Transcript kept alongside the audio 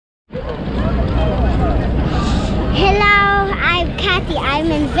party.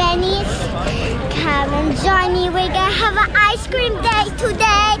 I'm in Venice. Come and join me. We're gonna have an ice cream day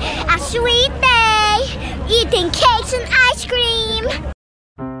today. A sweet day. Eating cakes and ice cream.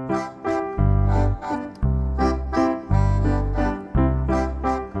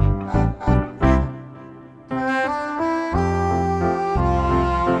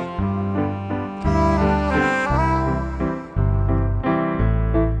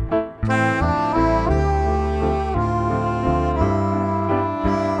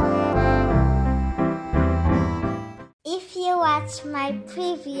 My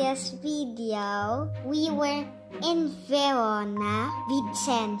previous video, we were in Verona,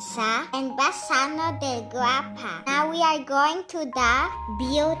 Vicenza, and Bassano del Grappa. Now we are going to the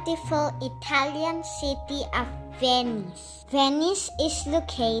beautiful Italian city of Venice. Venice is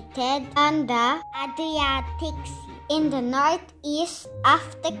located on the Adriatic Sea in the northeast of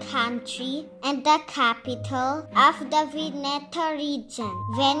the country and the capital of the Veneto region.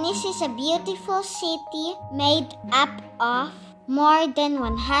 Venice is a beautiful city made up of more than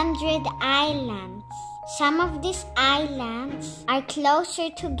 100 islands. Some of these islands are closer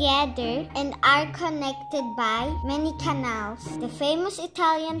together and are connected by many canals. The famous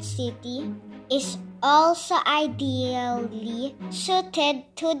Italian city is also ideally suited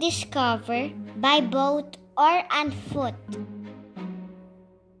to discover by boat or on foot.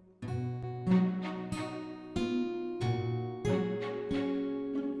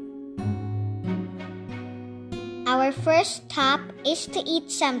 Our first stop is to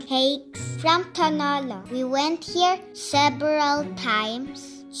eat some cakes from Tonolo. We went here several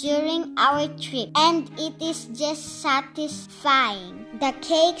times during our trip and it is just satisfying. The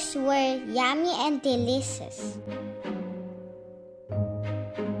cakes were yummy and delicious.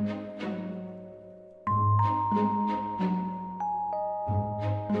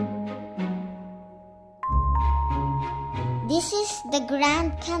 This is the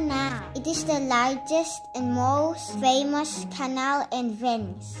Grand Canal. It is the largest and most famous canal in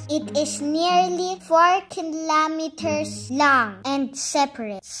Venice. It is nearly 4 kilometers long and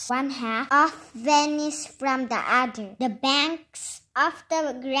separates one half of Venice from the other. The banks of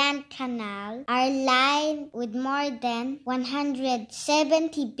the Grand Canal are lined with more than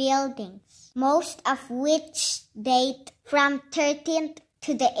 170 buildings, most of which date from 13th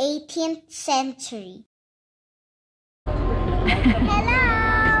to the 18th century. Hello!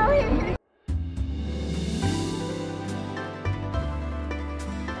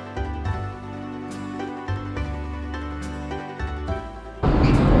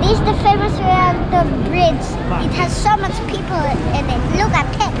 This is the famous Rialto Bridge. It has so much people in it. Look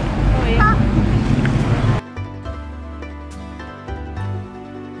at it. Oh, yeah.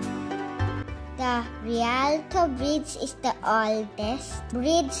 The Rialto Bridge is the oldest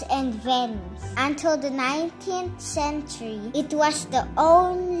bridge in Venice. Until the 19th century, it was the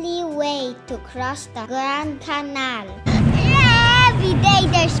only way to cross the Grand Canal. Every day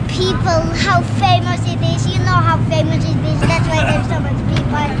there's people, how famous it is. You know how famous it is. That's why there's so much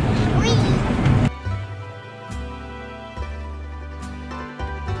people. Whee!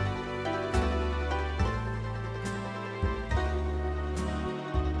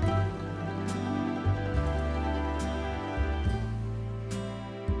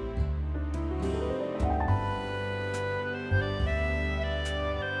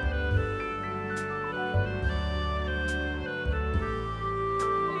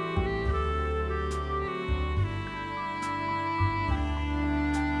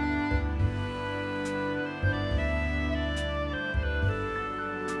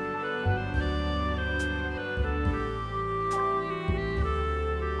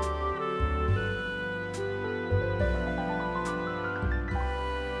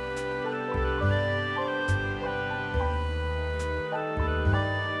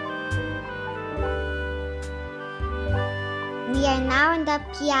 We are now in the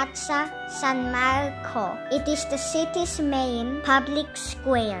Piazza San Marco. It is the city's main public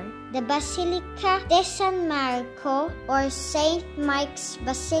square. The Basilica de San Marco, or Saint Mark's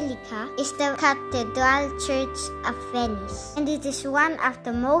Basilica, is the cathedral church of Venice, and it is one of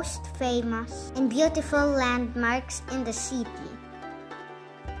the most famous and beautiful landmarks in the city.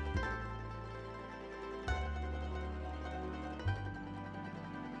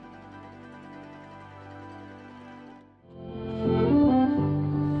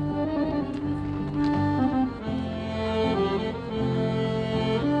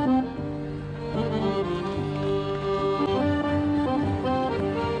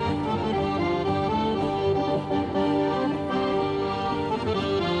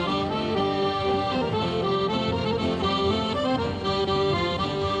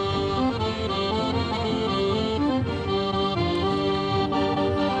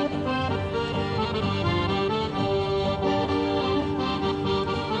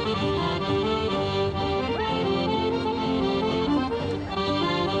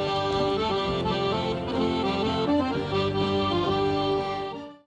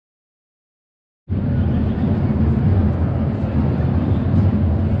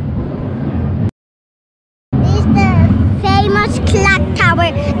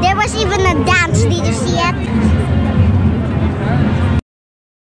 Guys, did you see it?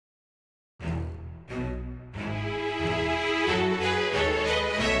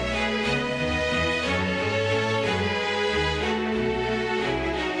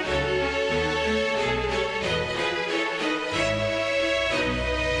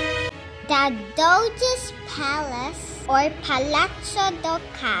 The Doge's palace, or Palazzo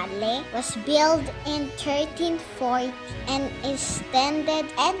Ducale, was built in 1340 and extended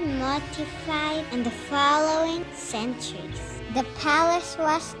and modified in the following centuries. The palace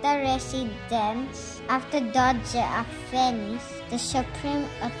was the residence of the Doge of Venice, the supreme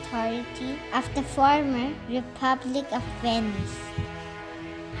authority of the former Republic of Venice.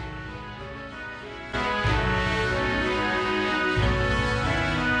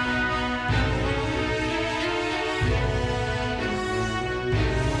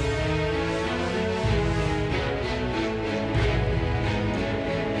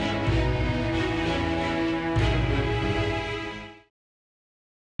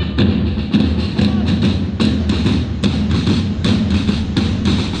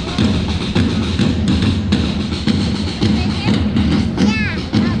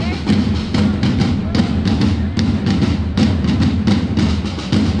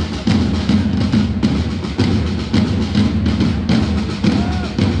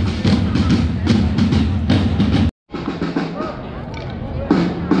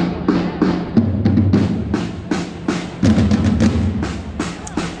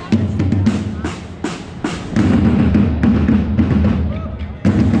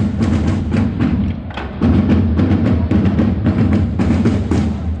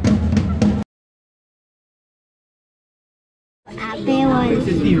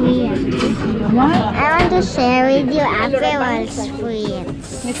 What? I want to share with you April's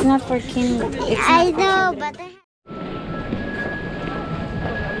fruits. It's not for kids. I know, but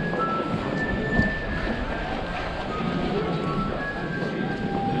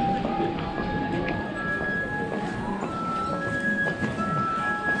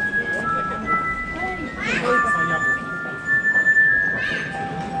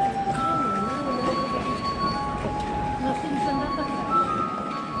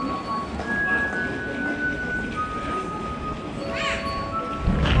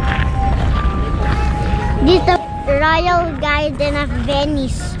this is the Royal Garden of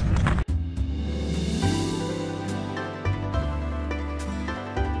Venice.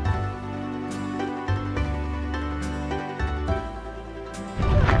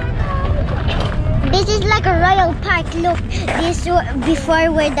 This is like a royal park. Look, this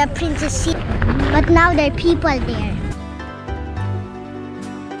before where the princess sit, but now there are people there.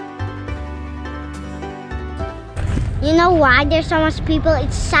 You know why there's so much people?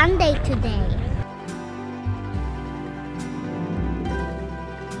 It's Sunday today.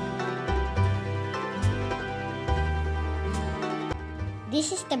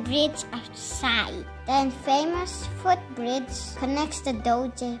 This is the Bridge of Sighs. The infamous footbridge connects the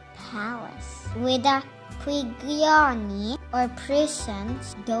Doge Palace with the prigioni or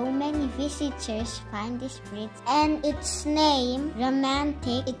prisons, though many visitors find this bridge and its name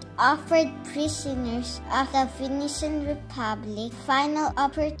romantic. It offered prisoners of the Venetian Republic final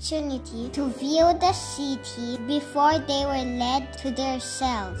opportunity to view the city before they were led to their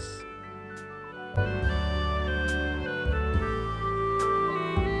cells.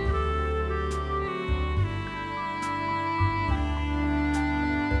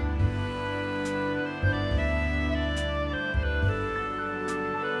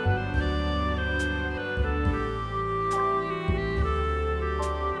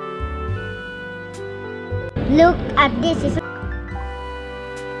 Look at this.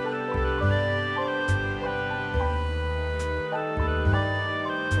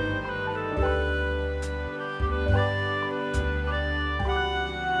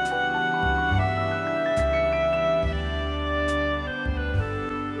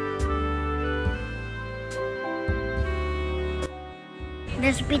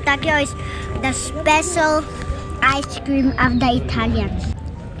 The spitacchio is the special ice cream of the Italians.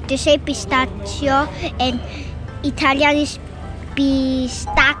 They say pistachio and Italian is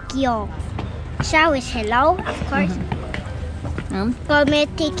pistacchio. Ciao is hello, of course. Come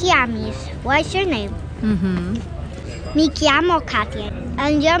ti chiami? What's your name? Mi chiamo Katia.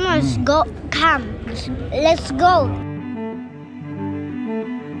 Andiamo, go. Come, let's go.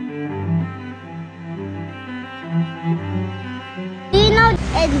 You know,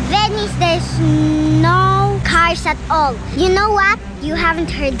 in Venice there's no cars at all. You know what? You haven't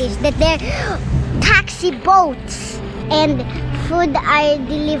heard this, that there are taxi boats and food are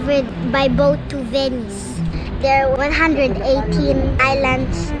delivered by boat to Venice. There are 118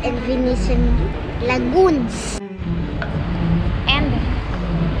 islands and Venetian lagoons.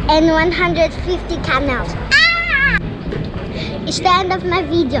 And 150 canals. Ah! It's the end of my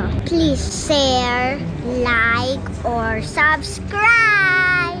video. Please share, like, or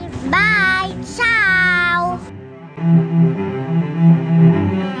subscribe. Bye! Ciao!